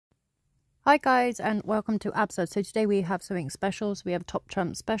Hi guys, and welcome to Absurd. So today we have something special. So we have Top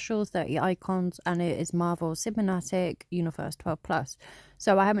Trump Specials, 30 icons, and it is Marvel Cinematic Universe 12 Plus.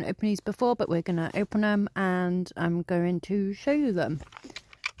 So I haven't opened these before, but we're going to open them and I'm going to show you them.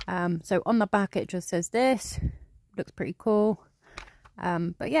 So on the back it just says this. Looks pretty cool.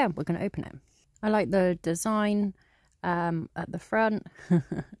 But yeah, we're going to open it. I like the design at the front.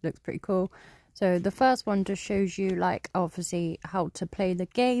 Looks pretty cool. So the first one just shows you, like, obviously how to play the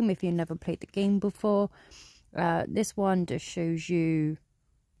game if you never played the game before. This one just shows you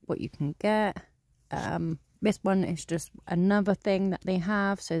what you can get. This one is just another thing that they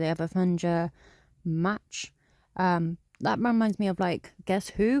have. So they have Avenger match. That reminds me of, like,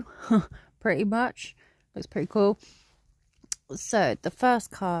 Guess Who? Pretty much. Looks pretty cool. So the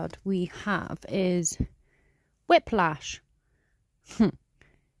first card we have is Whiplash.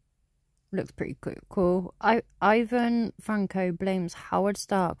 Looks pretty cool. Ivan Franco blames Howard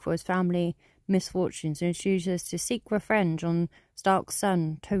Stark for his family misfortunes and chooses to seek revenge on Stark's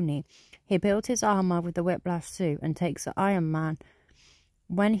son, Tony. He built his armor with the Whiplash suit and takes the Iron Man.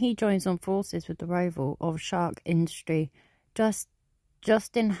 When he joins on forces with the rival of Shark Industry,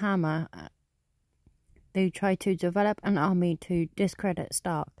 Justin Hammer, they try to develop an army to discredit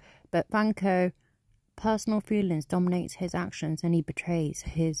Stark, but Franco's personal feelings dominates his actions and he betrays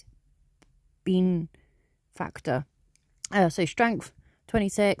his benefactor. So strength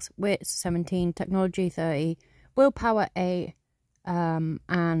 26, wits 17, technology 30, willpower 8,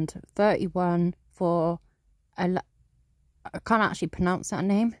 and 31 for I can't actually pronounce that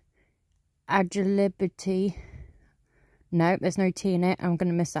name. Agility. No, there's no T in it. I'm going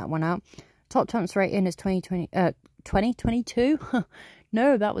to miss that one out. Top Trump's rating is 2022.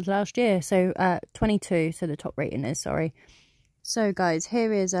 No, that was last year. So 22. So the top rating is, sorry. So guys,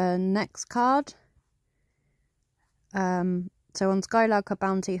 here is a next card. So on Skylark, a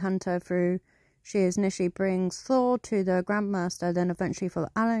bounty hunter through, she initially brings Thor to the Grandmaster, then eventually for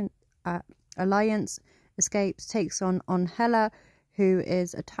the Alliance, escapes, takes on Hela, who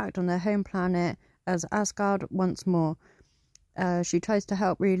is attacked on their home planet as Asgard once more. She tries to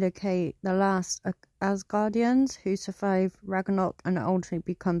help relocate the last Asgardians who survive Ragnarok and ultimately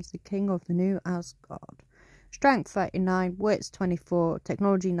becomes the king of the new Asgard. Strength 39, wits 24,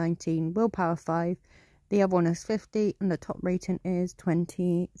 technology 19, willpower 5. The other one is 50 and the top rating is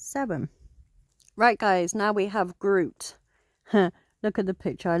 27. Right guys, now we have Groot. Look at the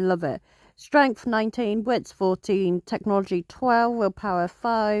picture, I love it. Strength 19, wits 14, technology 12, willpower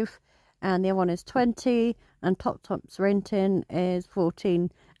 5. And the other one is 20 and Top's rating is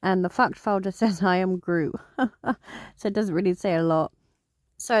 14. And the fact file just says I am Groot. So it doesn't really say a lot.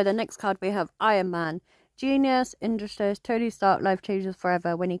 So the next card we have Iron Man. Genius, industrious, Tony Stark life changes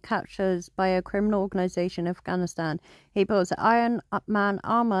forever when he captures by a criminal organization in Afghanistan. He builds the Iron Man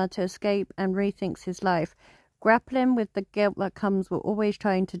armor to escape and rethinks his life, grappling with the guilt that comes with always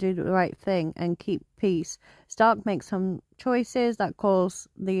trying to do the right thing and keep peace. Stark makes some choices that cause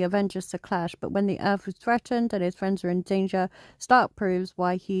the Avengers to clash, but when the Earth is threatened and his friends are in danger, Stark proves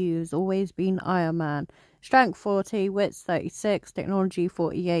why he has always been Iron Man. Strength 40, wits 36, technology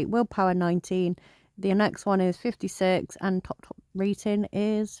 48, willpower 19. The next one is 56 and top rating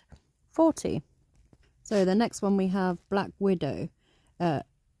is 40. So the next one we have Black Widow.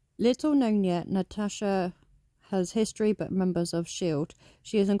 Little known yet, Natasha has history but members of S.H.I.E.L.D.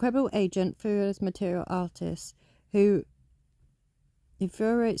 She is an incredible agent, fearless material artist who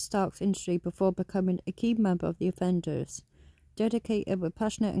infuriates Stark's industry before becoming a key member of the Avengers. Dedicated but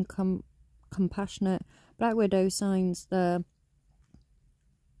passionate and compassionate, Black Widow signs the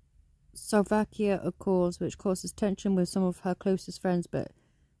Slovakia Accords, which causes tension with some of her closest friends, but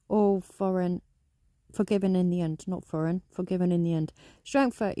all forgiven in the end. Not foreign, forgiven in the end.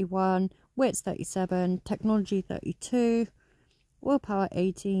 Strength 31, wits 37, technology 32, willpower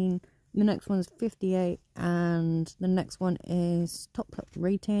 18. The next one is 58, and the next one is top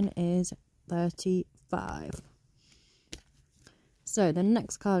rating is 35. So the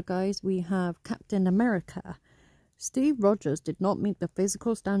next card, guys, we have Captain America. Steve Rogers did not meet the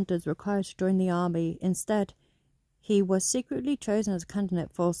physical standards required to join the army. Instead, he was secretly chosen as a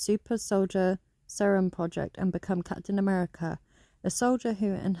candidate for Super Soldier Serum Project and become Captain America, a soldier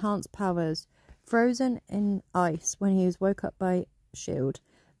who enhanced powers, frozen in ice when he was woke up by S.H.I.E.L.D.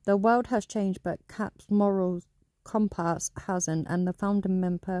 The world has changed, but Cap's moral compass hasn't, and the founding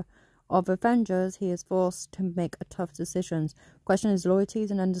member of Avengers, he is forced to make tough decisions, question his loyalties,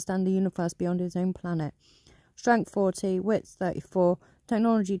 and understand the universe beyond his own planet. Strength 40, wits 34,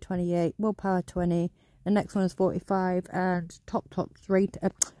 technology 28, willpower 20. The next one is 45, and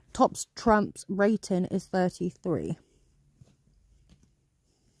Top's Trump's rating is 33.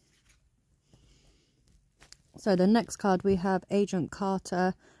 So the next card we have Agent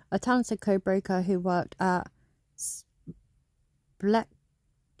Carter, a talented code-breaker who worked at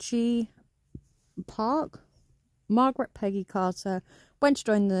Bletchley Park. Margaret Peggy Carter went to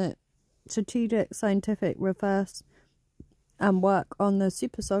join the Strategic Scientific Reverse and work on the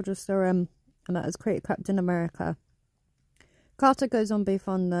Super Soldier Serum, and that has created Captain America. Carter goes on to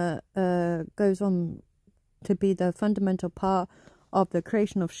be the fundamental part of the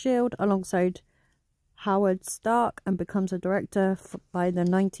creation of S.H.I.E.L.D. alongside Howard Stark, and becomes a director by the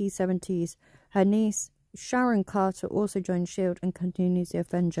 1970s. Her niece Sharon Carter also joins S.H.I.E.L.D. and continues the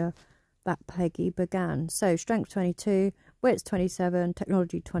Avenger that Peggy began. So strength 22, wits 27,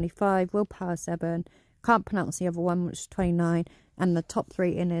 technology 25, willpower 7, can't pronounce the other one, which is 29, and the top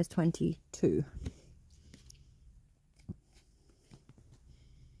 3 in is 22.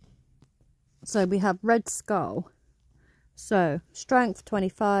 So we have Red Skull. So strength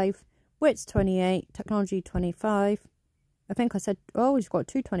 25, wits 28, technology 25. I think I said, oh, he's got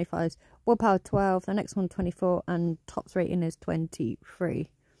 2 25s. Willpower 12, the next one 24, and top 3 in is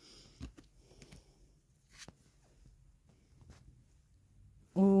 23.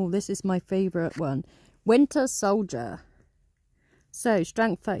 Oh, this is my favourite one. Winter Soldier. So,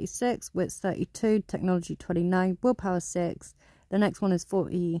 strength 36, wits 32, technology 29, willpower 6. The next one is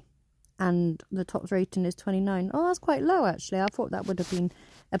 40, and the top rating is 29. Oh, that's quite low, actually. I thought that would have been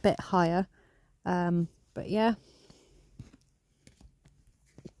a bit higher. But yeah.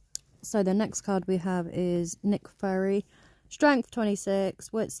 So, the next card we have is Nick Fury. Strength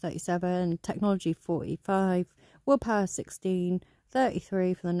 26, wits 37, technology 45, willpower 16,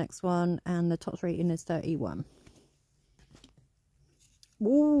 33 for the next one, and the top rating is 31.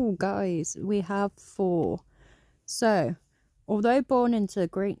 Ooh, guys, we have 4. So, although born into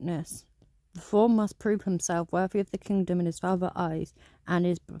greatness, Thor must prove himself worthy of the kingdom in his father's eyes, and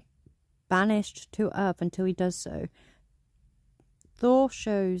is banished to Earth until he does so. Thor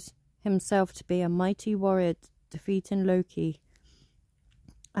shows himself to be a mighty warrior, defeating Loki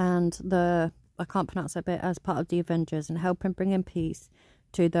and I can't pronounce that bit, as part of the Avengers, and helping bring in peace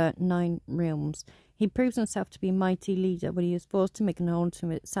to the 9 realms. He proves himself to be a mighty leader when he is forced to make an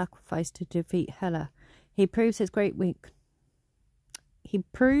ultimate sacrifice to defeat Hela. He proves his greatness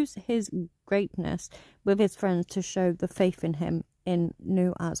with his friends to show the faith in him in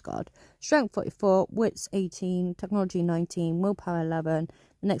New Asgard. Strength 44, wits 18, technology 19, willpower 11.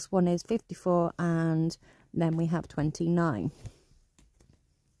 The next one is 54, and then we have 29.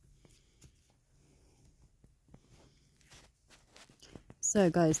 So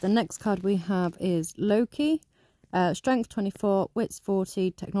guys, the next card we have is Loki. Strength 24, wits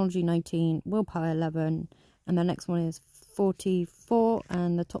 40, technology 19, willpower 11. And the next one is 44,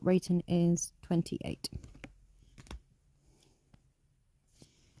 and the top rating is 28.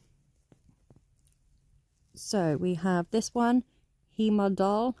 So we have this one,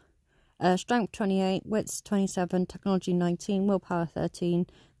 Heimdall. Strength 28, wits 27, technology 19, willpower 13.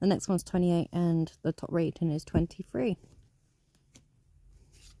 The next one's 28, and the top rating is 23.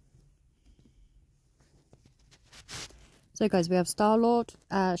 So guys, we have Star-Lord,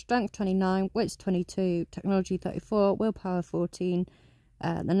 strength 29, wits 22, technology 34, willpower 14.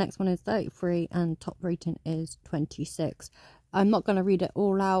 The next one is 33, and top rating is 26. I'm not going to read it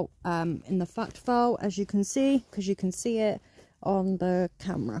all out in the fact file, as you can see, because you can see it on the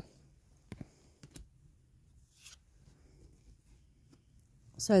camera.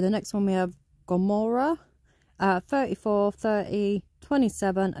 So the next one we have Gamora, 34, 30,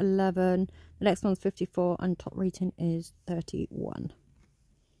 27, 11. The next one's 54, and top rating is 31.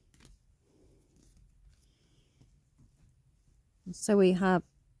 So we have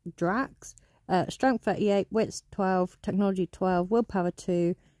Drax, strength 38, wits 12, technology 12, willpower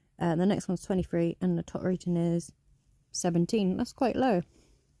 2. The next one's 23, and the top rating is 17. That's quite low.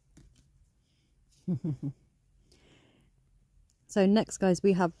 So next, guys,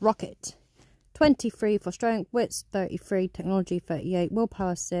 we have Rocket. 23 for strength, wits 33, technology 38,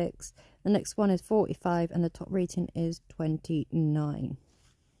 willpower 6. The next one is 45, and the top rating is 29.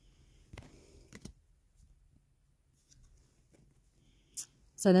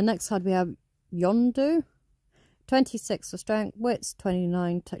 So the next card we have Yondu. 26 for strength, wits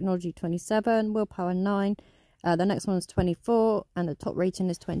 29, technology 27, willpower 9. The next one is 24, and the top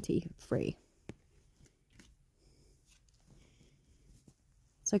rating is 23.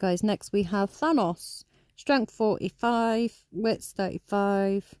 So guys, next we have Thanos. Strength 45, wits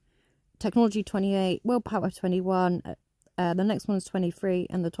 35, technology 28, willpower 21. The next one is 23,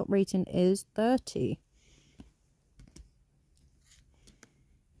 and the top rating is 30.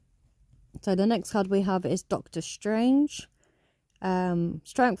 So the next card we have is Doctor Strange.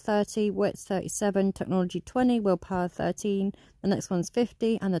 Strength 30, wits 37, technology 20, willpower 13. The next one's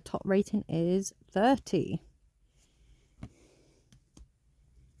 50, and the top rating is 30.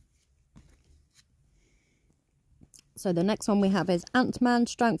 So the next one we have is Ant-Man,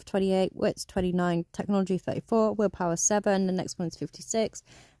 strength 28, wits 29, technology 34, willpower 7. The next one's 56,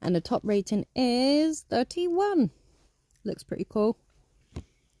 and the top rating is 31. Looks pretty cool.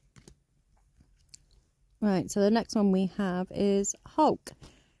 Right, so the next one we have is Hulk.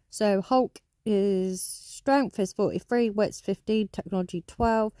 So Hulk is strength is 43, wits 15, technology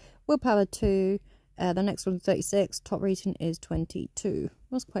 12, willpower 2. The next one's 36, top rating is 22.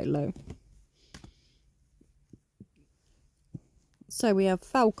 That's quite low. So we have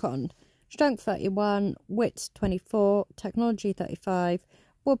Falcon, strength 31, wits 24, technology 35,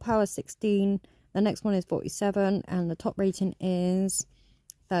 willpower 16. The next one is 47, and the top rating is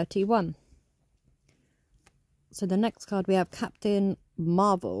 31. So the next card we have Captain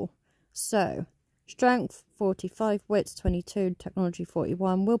Marvel. So strength 45, wits 22, technology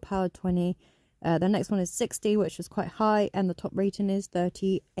 41, willpower 20. The next one is 60, which is quite high, and the top rating is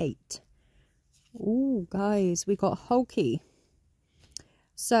 38. Ooh, guys, we got Hulky.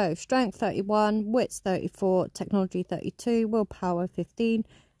 So strength 31, wits 34, technology 32, willpower 15.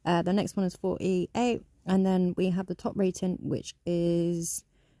 The next one is 48, and then we have the top rating, which is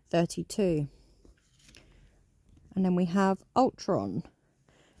 32. And then we have Ultron.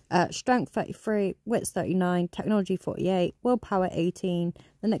 Strength 33, wits 39, technology 48, willpower 18.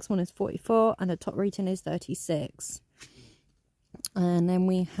 The next one is 44, and the top rating is 36. And then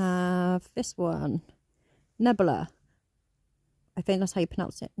we have this one, Nebula. I think that's how you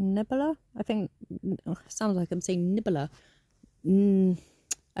pronounce it, Nebula. I think it sounds like I'm saying Nibbler.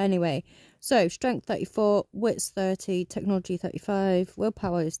 Anyway, so strength 34, wits 30, technology 35,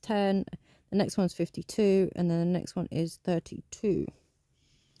 willpower is 10. The next one's 52, and then the next one is 32.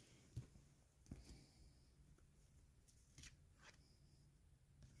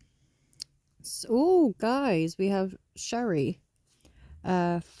 So, guys, we have Shuri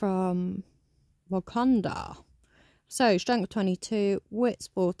from Wakanda. So, strength 22, wits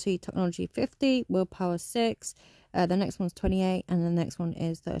 40, technology 50, willpower 6. The next one's 28, and the next one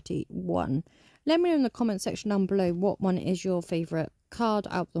is 31. Let me know in the comment section down below what one is your favourite card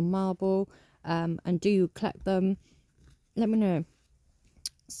out of the Marvel, and do you collect them? Let me know.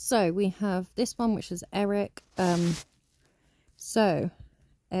 So we have this one, which is Eric. So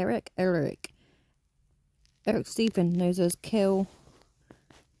Eric Stephen knows as Killmonger,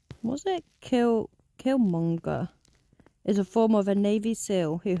 is a form of a Navy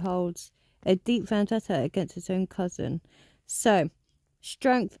SEAL who holds a deep vendetta against his own cousin. So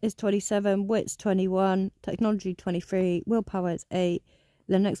strength is 27, wits 21, technology 23, willpower is 8.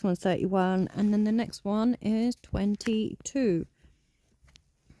 The next one's 31, and then the next one is 22.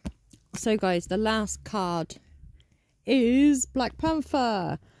 So guys, the last card is Black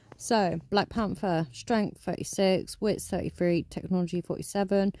Panther. So Black Panther, strength 36, wits 33, technology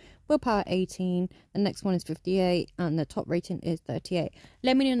 47, willpower 18. The next one is 58, and the top rating is 38.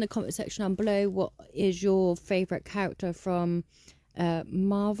 Let me know in the comment section down below what is your favourite character from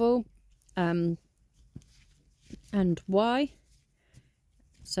Marvel, and why.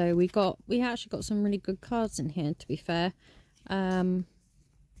 So we actually got some really good cards in here, to be fair.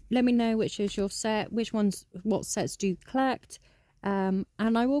 Let me know which is your set, what sets do you collect, and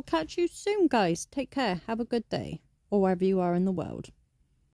I will catch you soon, guys. Take care, have a good day, or wherever you are in the world.